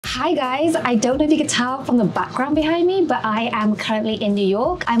Hi guys, I don't know if you can tell from the background behind me, but I am currently in New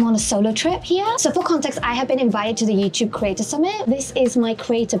York. I'm on a solo trip here. So for context, I have been invited to the YouTube Creator Summit. This is my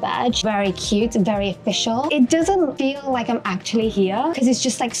creator badge. Very cute, very official. It doesn't feel like I'm actually here because it's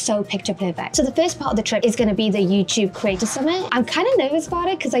just like so picture perfect. So the first part of the trip is going to be the YouTube Creator Summit. I'm kind of nervous about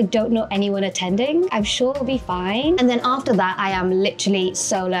it because I don't know anyone attending. I'm sure it'll be fine. And then after that, I am literally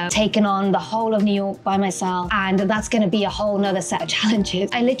solo, taking on the whole of New York by myself. And that's going to be a whole nother set of challenges.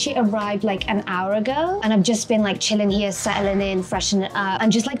 I literally arrived like an hour ago and I've just been like chilling here, settling in, freshening up,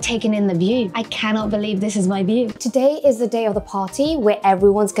 and just like taking in the view. I cannot believe this is my view. Today is the day of the party where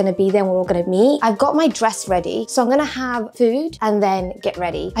everyone's gonna be there and we're all gonna meet. I've got my dress ready, so I'm gonna have food and then get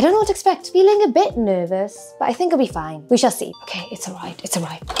ready. I don't know what to expect. Feeling a bit nervous, but I think it'll be fine. We shall see. Okay, it's arrived, it's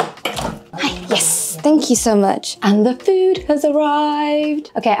arrived. Hi, yes, thank you so much. And the food has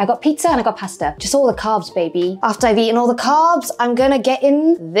arrived. Okay, I got pizza and I got pasta. Just all the carbs, baby. After I've eaten all the carbs, I'm gonna get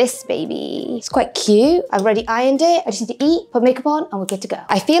in this baby. It's quite cute. I've already ironed it. I just need to eat, put makeup on, and we're good to go.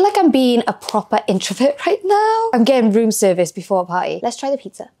 I feel like I'm being a proper introvert right now. I'm getting room service before a party. Let's try the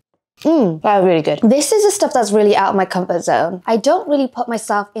pizza. That was really good. This is the stuff that's really out of my comfort zone. I don't really put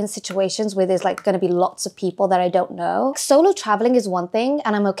myself in situations where there's like gonna be lots of people that I don't know. Solo traveling is one thing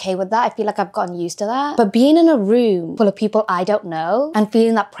and I'm okay with that. I feel like I've gotten used to that. But being in a room full of people I don't know and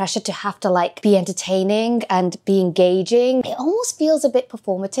feeling that pressure to have to like be entertaining and be engaging, it almost feels a bit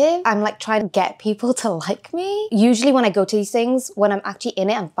performative. I'm like trying to get people to like me. Usually when I go to these things, when I'm actually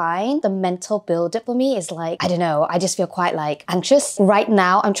in it, I'm fine. The mental build-up for me is like, I don't know, I just feel quite like anxious. Right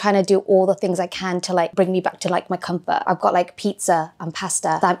now, I'm trying to do all the things I can to like bring me back to like my comfort. I've got like pizza and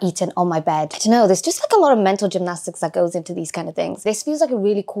pasta that I'm eating on my bed. I don't know, there's just like a lot of mental gymnastics that goes into these kind of things. This feels like a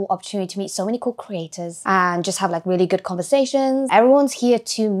really cool opportunity to meet so many cool creators and just have like really good conversations. Everyone's here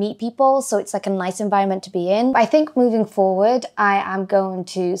to meet people, so it's like a nice environment to be in. But I think moving forward, I am going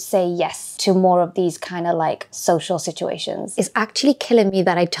to say yes to more of these kind of like social situations. It's actually killing me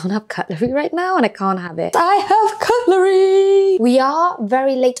that I don't have cutlery right now and I can't have it. I have cutlery! We are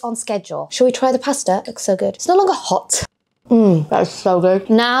very late on schedule. Shall we try the pasta? Looks so good. It's no longer hot. That is so good.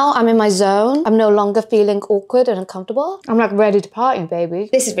 Now I'm in my zone. I'm no longer feeling awkward and uncomfortable. I'm like ready to party, baby.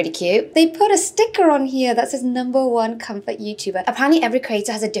 This is really cute. They put a sticker on here that says #1 comfort YouTuber. Apparently every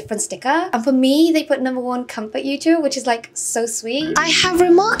creator has a different sticker. And for me, they put #1 comfort YouTuber, which is like so sweet. I have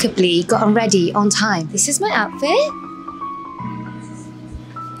remarkably gotten ready on time. This is my outfit.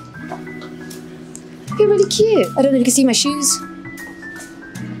 I feel really cute. I don't know if you can see my shoes.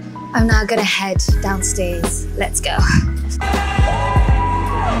 I'm now gonna head downstairs. Let's go.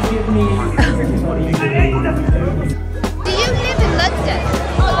 Do you live in London?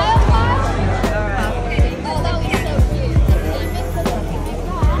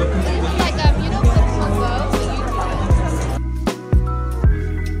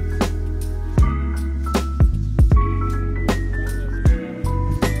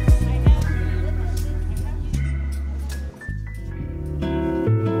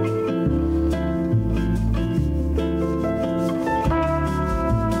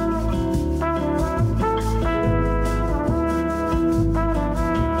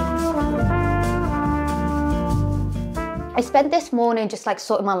 I spent this morning just like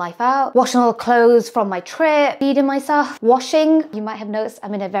sorting my life out, washing all the clothes from my trip, feeding myself, washing. You might have noticed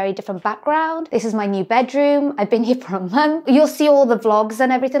I'm in a very different background. This is my new bedroom. I've been here for a month. You'll see all the vlogs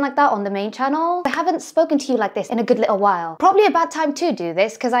and everything like that on the main channel. I haven't spoken to you like this in a good little while. Probably a bad time to do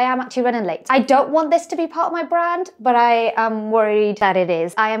this because I am actually running late. I don't want this to be part of my brand, but I am worried that it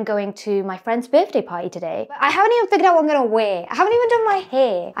is. I am going to my friend's birthday party today. But I haven't even figured out what I'm gonna wear. I haven't even done my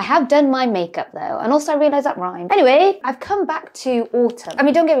hair. I have done my makeup though, and also I realized that rhymed. Anyway, I've come back to autumn. I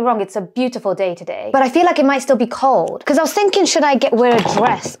mean, don't get me wrong, it's a beautiful day today, but I feel like it might still be cold. Because I was thinking, should I wear a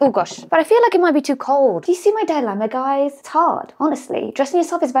dress? Oh gosh, but I feel like it might be too cold. Do you see my dilemma, guys? It's hard, honestly. Dressing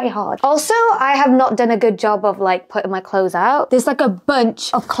yourself is very hard. Also, I have not done a good job of like putting my clothes out. There's like a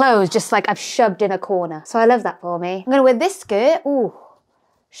bunch of clothes just like I've shoved in a corner. So I love that for me. I'm gonna wear this skirt. Ooh,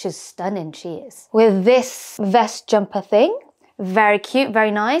 she's stunning, she is. With this vest jumper thing. Very cute, very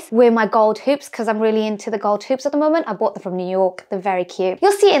nice. Wear my gold hoops because I'm really into the gold hoops at the moment. I bought them from New York. They're very cute.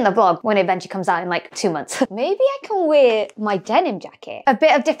 You'll see it in the vlog when it eventually comes out in like 2 months. Maybe I can wear my denim jacket. A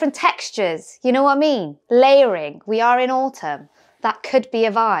bit of different textures. You know what I mean? Layering. We are in autumn. That could be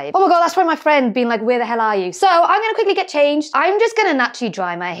a vibe. Oh my God, that's why my friend being like, where the hell are you? So I'm gonna quickly get changed. I'm just gonna naturally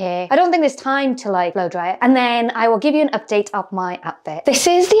dry my hair. I don't think there's time to like blow dry it. And then I will give you an update of my outfit. This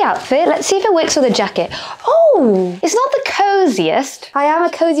is the outfit. Let's see if it works with a jacket. Oh, it's not the coziest. I am a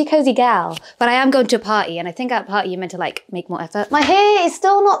cozy gal, but I am going to a party and I think at a party you're meant to like make more effort. My hair is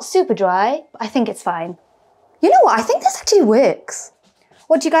still not super dry, but I think it's fine. You know what? I think this actually works.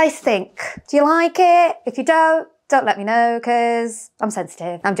 What do you guys think? Do you like it? If you don't let me know because I'm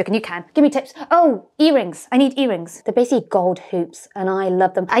sensitive. I'm joking, you can. Give me tips. Oh, earrings. I need earrings. They're basically gold hoops and I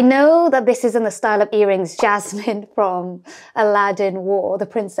love them. I know that this isn't the style of earrings Jasmine from Aladdin wore, the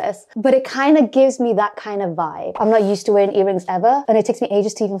princess, but it kind of gives me that kind of vibe. I'm not used to wearing earrings ever and it takes me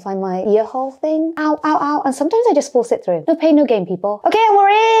ages to even find my ear hole thing. Ow, ow, ow. And sometimes I just force it through. No pain, no gain, people. Okay, and we're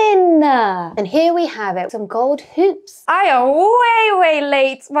in. And here we have it. Some gold hoops. I am way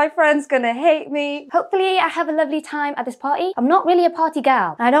late. My friend's gonna hate me. Hopefully I have a lovely time at this party. I'm not really a party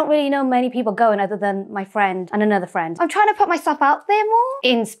gal. I don't really know many people going other than my friend and another friend. I'm trying to put myself out there more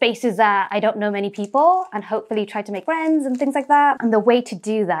in spaces that I don't know many people and hopefully try to make friends and things like that. And the way to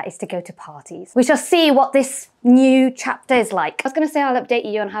do that is to go to parties. We shall see what this new chapter is like. I was gonna say I'll update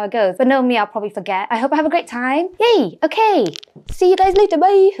you on how it goes, but knowing me, I'll probably forget. I hope I have a great time. Yay, okay. See you guys later,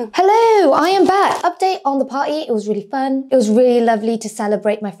 bye. Hello, I am back. Update on the party. It was really fun. It was really lovely to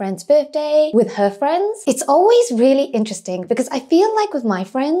celebrate my friend's birthday with her friends. It's always really interesting because I feel like with my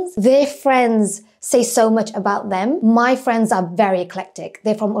friends, their friends say so much about them. My friends are very eclectic.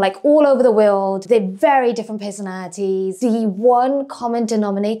 They're from like all over the world. They're very different personalities. The one common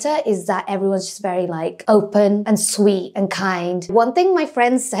denominator is that everyone's just very like open and sweet and kind. One thing my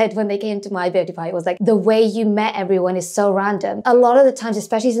friends said when they came to my birthday party was like, the way you met everyone is so random. A lot of the times,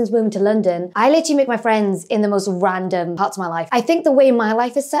 especially since moving to London, I literally make my friends in the most random parts of my life. I think the way my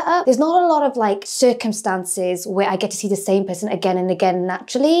life is set up, there's not a lot of like circumstances where I get to see the same person again and again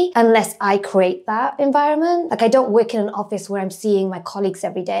naturally, unless I create that environment. Like I don't work in an office where I'm seeing my colleagues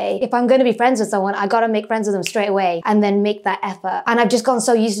every day. If I'm going to be friends with someone, I gotta make friends with them straight away and then make that effort. And I've just gotten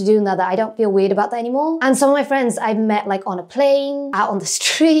so used to doing that I don't feel weird about that anymore. And some of my friends I've met like on a plane, out on the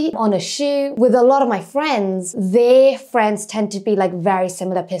street, on a shoot. With a lot of my friends, their friends tend to be like very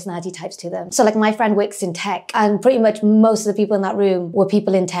similar personality types to them. So like my friend works in tech and pretty much most of the people in that room were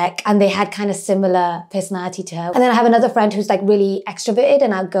people in tech and they had kind of similar personality to her. And then I have another friend who's like really extroverted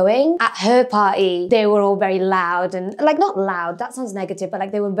and outgoing. At her party, they were all very loud and like not loud, that sounds negative, but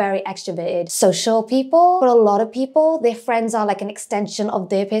like they were very extroverted, social people. For a lot of people, their friends are like an extension of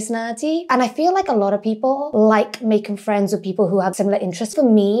their personality. And I feel like a lot of people like making friends with people who have similar interests. For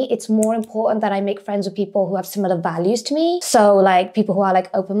me, it's more important that I make friends with people who have similar values to me. So like people who are like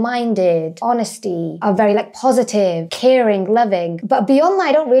open-minded, honesty, are very like positive, caring, loving. But beyond that,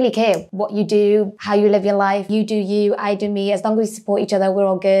 I don't really care what you do, how you live your life. You do you, I do me. As long as we support each other, we're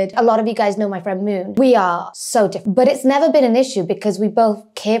all good. A lot of you guys know my friend Moon. We are so different, but it's never been an issue because we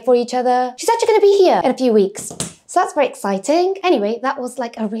both care for each other. She's actually gonna be here in a few weeks. So that's very exciting. Anyway, that was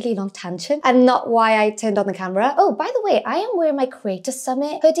like a really long tangent and not why I turned on the camera. Oh, by the way, I am wearing my Creator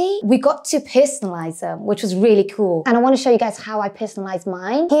Summit hoodie. We got to personalize them, which was really cool. And I want to show you guys how I personalized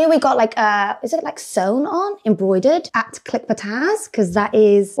mine. Here we got like, is it like sewn on, embroidered at clickfortaz? Because that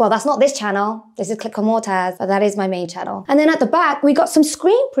is, well, that's not this channel. This is clickfortaz, but that is my main channel. And then at the back, we got some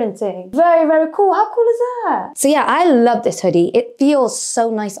screen printing. Very, very cool. How cool is that? So yeah, I love this hoodie. It feels so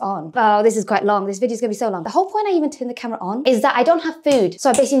nice on. Oh, this is quite long. This video is gonna be so long. The whole point I even turn the camera on is that I don't have food. So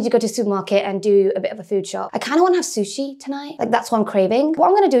I basically need to go to the supermarket and do a bit of a food shop. I kind of want to have sushi tonight. Like that's what I'm craving. What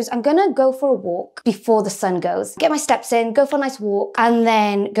I'm going to do is I'm going to go for a walk before the sun goes. Get my steps in, go for a nice walk, and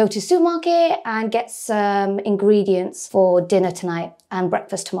then go to the supermarket and get some ingredients for dinner tonight and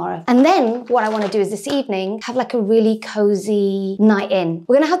breakfast tomorrow. And then what I want to do is this evening have like a really cozy night in.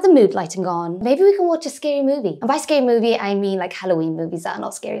 We're going to have the mood lighting on. Maybe we can watch a scary movie. And by scary movie, I mean like Halloween movies that are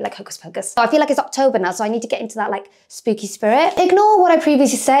not scary, like Hocus Pocus. So I feel like it's October now, so I need to get into that like spooky spirit. Ignore what I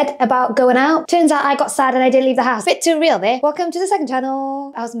previously said about going out. Turns out I got sad and I didn't leave the house. Bit too real there. Welcome to the second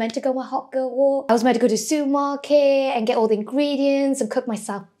channel. I was meant to go on a hot girl walk. I was meant to go to the supermarket and get all the ingredients and cook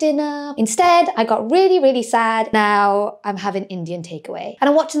myself dinner. Instead, I got really, really sad. Now I'm having Indian takeaway. And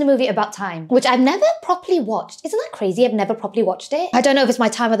I'm watching the movie About Time, which I've never properly watched. Isn't that crazy? I've never properly watched it. I don't know if it's my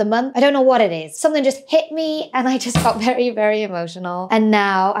time of the month. I don't know what it is. Something just hit me and I just got very, very emotional. And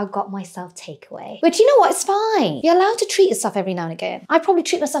now I've got myself takeaway, which you know what? It's fine. You're allowed to treat yourself every now and again. I probably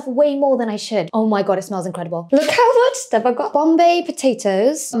treat myself way more than I should. Oh my God, it smells incredible. Look how much stuff I've got. Bombay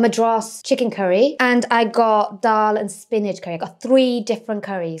potatoes, Madras chicken curry, and I got dal and spinach curry. I got 3 different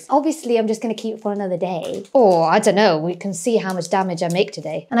curries. Obviously, I'm just gonna keep it for another day. Or I don't know, we can see how much damage I make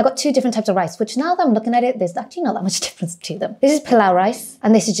today. And I got 2 different types of rice, which now that I'm looking at it, there's actually not that much difference to them. This is pilau rice,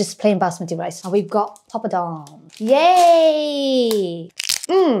 and this is just plain basmati rice. And we've got papadam. Yay!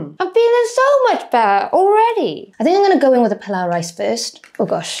 I'm feeling so much better already. I think I'm gonna go in with the pilau rice first. Oh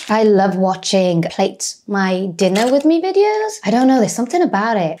gosh, I love watching plate my dinner with me videos. I don't know, there's something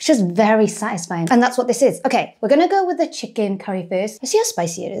about it. It's just very satisfying. And that's what this is. Okay, we're gonna go with the chicken curry first. Let's see how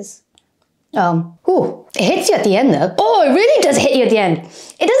spicy it is. Ooh, it hits you at the end though. Oh, it really does hit you at the end.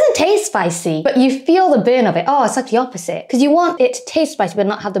 It doesn't taste spicy, but you feel the burn of it. Oh, it's like the opposite. Because you want it to taste spicy, but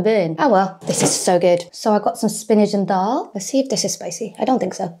not have the burn. Oh well, this is so good. So I got some spinach and dal. Let's see if this is spicy. I don't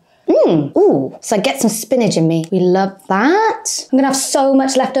think so. Ooh, so I get some spinach in me. We love that. I'm gonna have so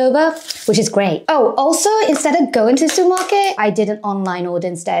much left over, which is great. Oh, also, instead of going to the supermarket, I did an online order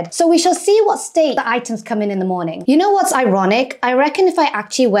instead. So we shall see what state the items come in the morning. You know what's ironic? I reckon if I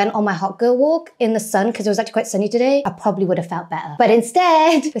actually went on my hot girl walk in the sun, because it was actually quite sunny today, I probably would have felt better. But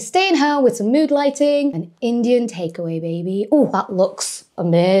instead, we're staying home with some mood lighting, an Indian takeaway, baby. Ooh, that looks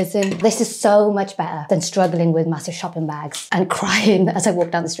amazing. This is so much better than struggling with massive shopping bags and crying as I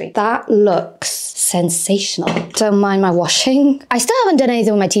walk down the street. That looks sensational. Don't mind my washing. I still haven't done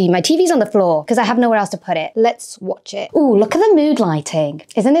anything with my TV. My TV's on the floor because I have nowhere else to put it. Let's watch it. Ooh, look at the mood lighting.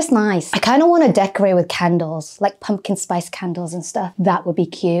 Isn't this nice? I kind of want to decorate with candles, like pumpkin spice candles and stuff. That would be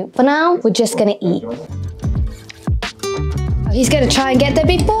cute. For now, we're just gonna eat. He's gonna try and get there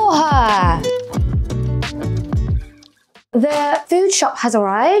before her. The food shop has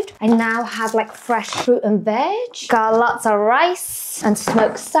arrived. I now have like fresh fruit and veg. Got lots of rice and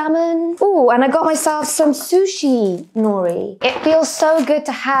smoked salmon. Ooh, and I got myself some sushi nori. It feels so good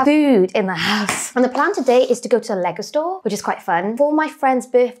to have food in the house. And the plan today is to go to a Lego store, which is quite fun. For my friend's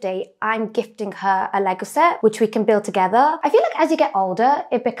birthday, I'm gifting her a Lego set, which we can build together. I feel like as you get older,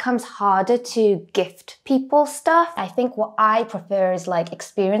 it becomes harder to gift people stuff. I think what I prefer is like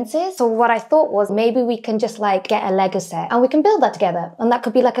experiences. So what I thought was maybe we can just like get a Lego set and we can build that together. And that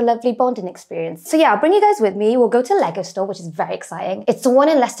could be like a lovely bonding experience. So yeah, I'll bring you guys with me. We'll go to a Lego store, which is very exciting. It's the one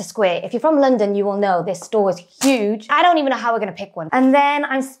in Leicester Square. If you're from London, you will know this store is huge. I don't even know how we're gonna pick one. And then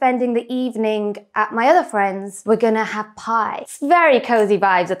I'm spending the evening at my other friend's. We're gonna have pie. It's very cozy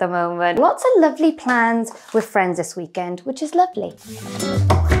vibes at the moment. Lots of lovely plans with friends this weekend, which is lovely.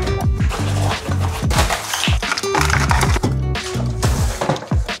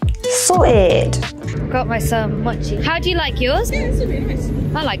 Sorted. Got myself mochi. How do you like yours? Yeah, it's really nice.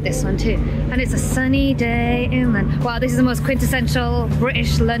 I like this one too. And it's a sunny day in London. Wow, this is the most quintessential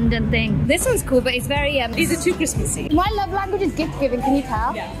British London thing. This one's cool, but it's very... These are too Christmassy. My love language is gift giving, can you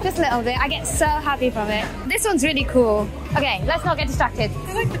tell? Yeah. Just a little bit. I get so happy from it. This one's really cool. Okay, let's not get distracted.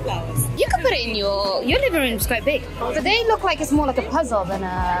 I like the flowers. You could put it in your living room. It's quite big. So they look like it's more like a puzzle than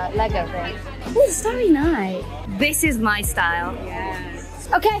a Lego thing. Ooh, Starry Night. This is my style. Yes.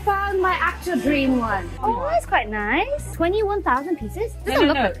 Okay, I found my actual dream one. Oh, that's quite nice. 21,000 pieces?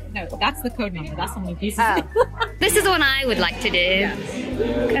 No, that's the code number. That's how many pieces. Oh. This is the one I would like to do. Yeah.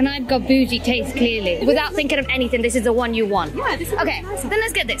 And I've got bougie taste, clearly. Without thinking of anything, this is the one you want. Yeah, this is okay, nice. Then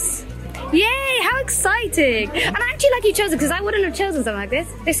let's get this. Yay, how exciting. And I actually like you chose it because I wouldn't have chosen something like this.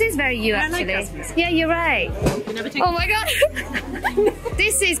 This is very you, actually. Like yeah, you're right. You never take oh my God.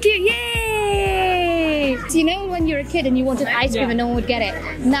 This is cute, yay. So you know when you're a kid and you wanted ice cream and no one would get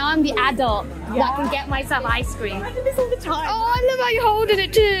it? Now I'm the adult that can get myself ice cream. I do this all the time. Oh, I love how you're holding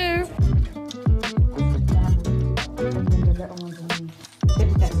it too.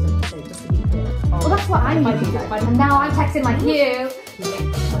 Well, that's what I'm doing. And now I'm texting like you.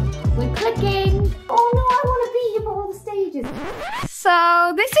 We're clicking. Oh no, I want to be here for all the stages.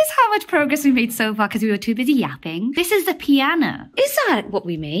 So this is how much progress we made so far because we were too busy yapping. This is the piano. Is that what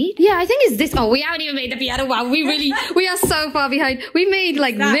we made? Yeah, I think it's this. Oh, we haven't even made the piano. Wow, we are so far behind. We made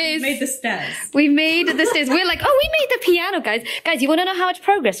like this. We made the stairs. We made the stairs. We're like, oh, we made the piano, guys. Guys, you want to know how much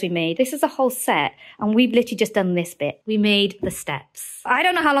progress we made? This is a whole set and we've literally just done this bit. We made the steps. I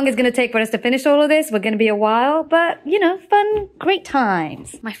don't know how long it's going to take for us to finish all of this. We're going to be a while, but you know, fun, great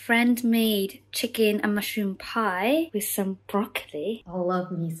times. My friend made chicken and mushroom pie with some broccoli. I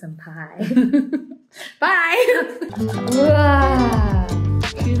love me some pie. Bye. Wow.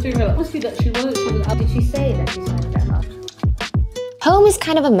 She's doing her. Must be that she was. Did she say that she's going to get up? Home is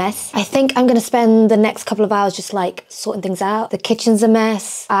kind of a mess. I think I'm gonna spend the next couple of hours just like sorting things out. The kitchen's a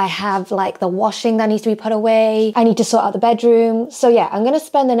mess. I have like the washing that needs to be put away. I need to sort out the bedroom. So yeah, I'm gonna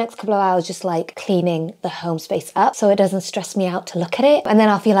spend the next couple of hours just like cleaning the home space up so it doesn't stress me out to look at it. And then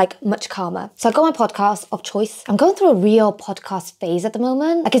I'll feel like much calmer. So I've got my podcast of choice. I'm going through a real podcast phase at the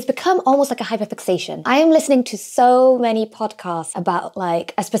moment. Like it's become almost like a hyperfixation. I am listening to so many podcasts about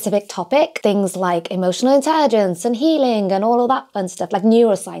like a specific topic. Things like emotional intelligence and healing and all of that fun stuff, like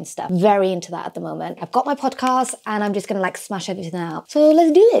neuroscience stuff. Very into that at the moment. I've got my podcast and I'm just gonna like smash everything out. So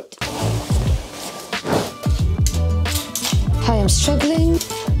let's do it. Hi, I'm struggling.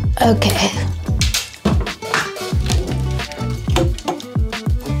 Okay.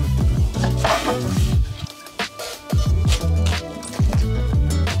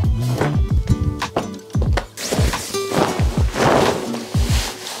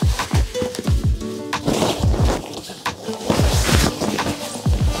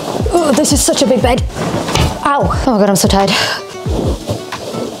 Oh, this is such a big bed. Ow. Oh my God, I'm so tired.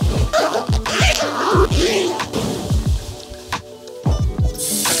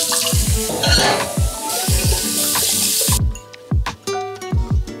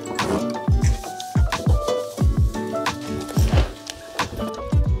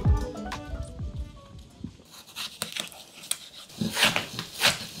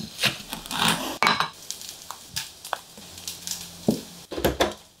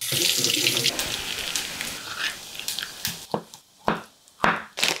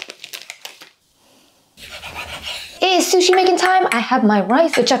 It's sushi making time. I have my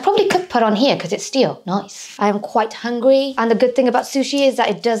rice, which I probably could put on here because it's steel. Nice. I am quite hungry. And the good thing about sushi is that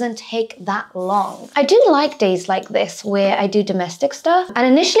it doesn't take that long. I do like days like this where I do domestic stuff. And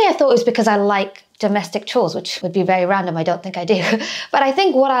initially I thought it was because I like domestic chores, which would be very random. I don't think I do. But I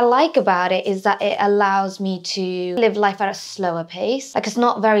think what I like about it is that it allows me to live life at a slower pace. Like, it's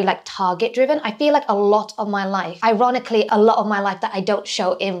not very like target driven. I feel like a lot of my life, ironically, a lot of my life that I don't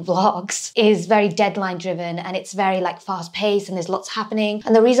show in vlogs is very deadline driven, and it's very like fast paced and there's lots happening.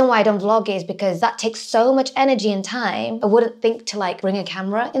 And the reason why I don't vlog is because that takes so much energy and time. I wouldn't think to like bring a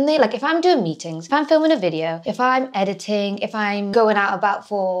camera in there. Like, if I'm doing meetings, if I'm filming a video, if I'm editing, if I'm going out about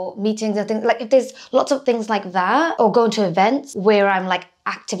for meetings and things, like if there's lots of things like that, or going to events where I'm like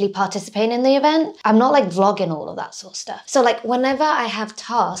actively participating in the event, I'm not like vlogging all of that sort of stuff. So like whenever I have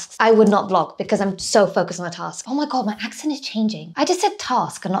tasks, I would not vlog because I'm so focused on the task. Oh my God, my accent is changing. I just said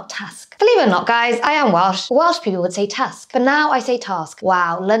task and not task. Believe it or not, guys, I am Welsh. Welsh people would say task, but now I say task.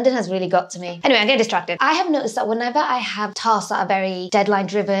 Wow, London has really got to me. Anyway, I'm getting distracted. I have noticed that whenever I have tasks that are very deadline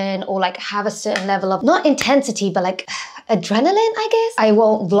driven or like have a certain level of, not intensity, but like adrenaline, I guess, I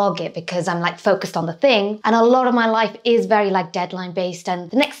won't vlog it because I'm like focused on the thing. And a lot of my life is very like deadline based, and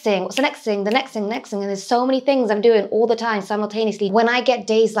the next thing, what's the next thing, the next thing, the next thing. And there's so many things I'm doing all the time simultaneously. When I get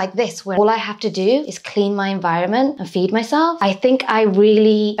days like this, where all I have to do is clean my environment and feed myself, I think I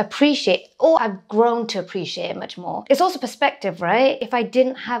really appreciate, or I've grown to appreciate it much more. It's also perspective, right? If I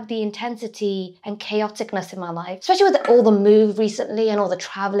didn't have the intensity and chaoticness in my life, especially with all the move recently and all the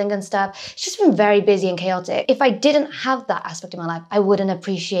traveling and stuff, it's just been very busy and chaotic. If I didn't have that aspect of my life, I wouldn't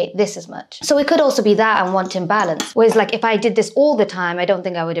appreciate this as much. So it could also be that and wanting balance. Whereas like if I did this all the time, I don't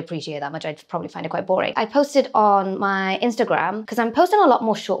think I would appreciate it that much. I'd probably find it quite boring. I posted on my Instagram because I'm posting a lot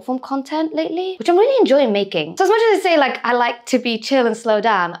more short form content lately, which I'm really enjoying making. So as much as I say like I like to be chill and slow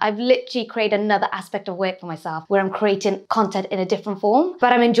down, I've literally created another aspect of work for myself where I'm creating content in a different form,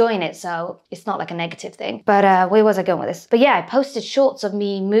 but I'm enjoying it, so it's not like a negative thing. But where was I going with this? But yeah, I posted shorts of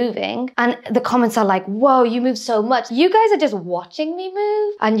me moving and the comments are like, whoa, you move so much. You guys are just watching me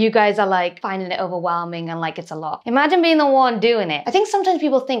move and you guys are like finding it overwhelming and like it's a lot. Imagine being the one doing it. I think sometimes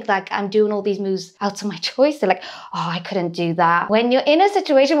people think like I'm doing all these moves out of my choice. They're like, oh, I couldn't do that. When you're in a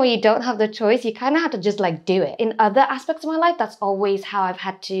situation where you don't have the choice, you kind of have to just like do it. In other aspects of my life, that's always how I've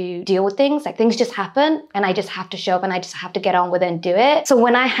had to deal with things. Like things just happen and I just have to show up and I just have to get on with it and do it. So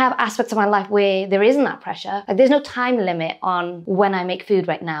when I have aspects of my life where there isn't that pressure, like there's no time limit on when I make food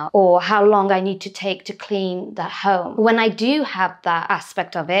right now or how long I need to take to clean that home. When I do have that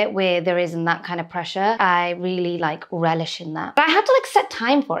aspect of it where there isn't that kind of pressure, I really like relish in that. But I have to like set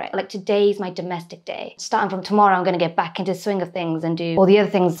time for it. Like today's my domestic day. Starting from tomorrow, I'm going to get back into the swing of things and do all the other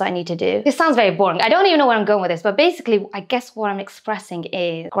things that I need to do. This sounds very boring. I don't even know where I'm going with this, but basically, I guess what I'm expressing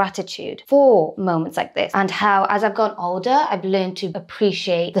is gratitude for moments like this and how as I've gotten older, I've learned to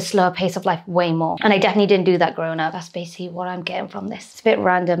appreciate the slower pace of life way more. And I definitely didn't do that growing up. That's basically what I'm getting from this. It's a bit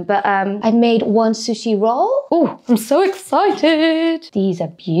random, but I made one sushi roll. Oh, I'm so excited. These are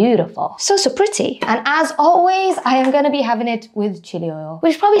beautiful. So pretty. And as always, I am going to be having it with chili oil,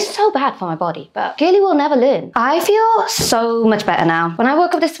 which is probably so bad for my body, but girly will never learn. I feel so much better now. When I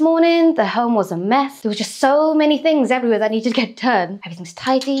woke up this morning, the home was a mess. There was just so many things everywhere that needed to get done. Everything's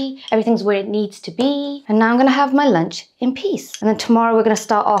tidy, everything's where it needs to be. And now I'm going to have my lunch in peace. And then tomorrow we're going to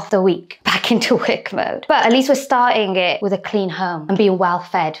start off the week back into work mode. But at least we're starting it with a clean home and being well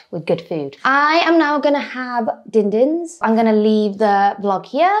fed with good food. I am now going to have din-dins. I'm going to leave the vlog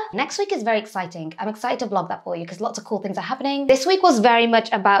here. Next week is very exciting. I'm excited to vlog that for you because lots of cool things are happening. This week was very much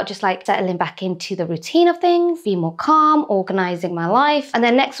about just like settling back into the routine of things, being more calm, organizing my life. And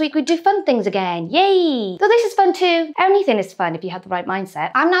then next week we do fun things again. Yay! So this is fun too. Anything is fun if you have the right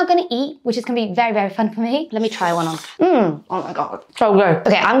mindset. I'm now going to eat, which is going to be very, very fun for me. Let me try one on. Oh my God, so good.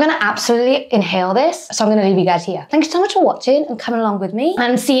 Okay, I'm going to absolutely inhale this. So I'm going to leave you guys here. Thank you so much for watching and coming along with me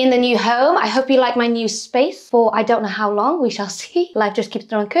and seeing the new home. I hope you like my new space for I don't know how long. We shall see. Life just keeps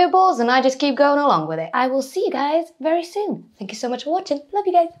throwing curveballs and I just keep going along with it. I will see you guys very soon. Thank you so much for watching. Love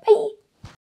you guys. Bye.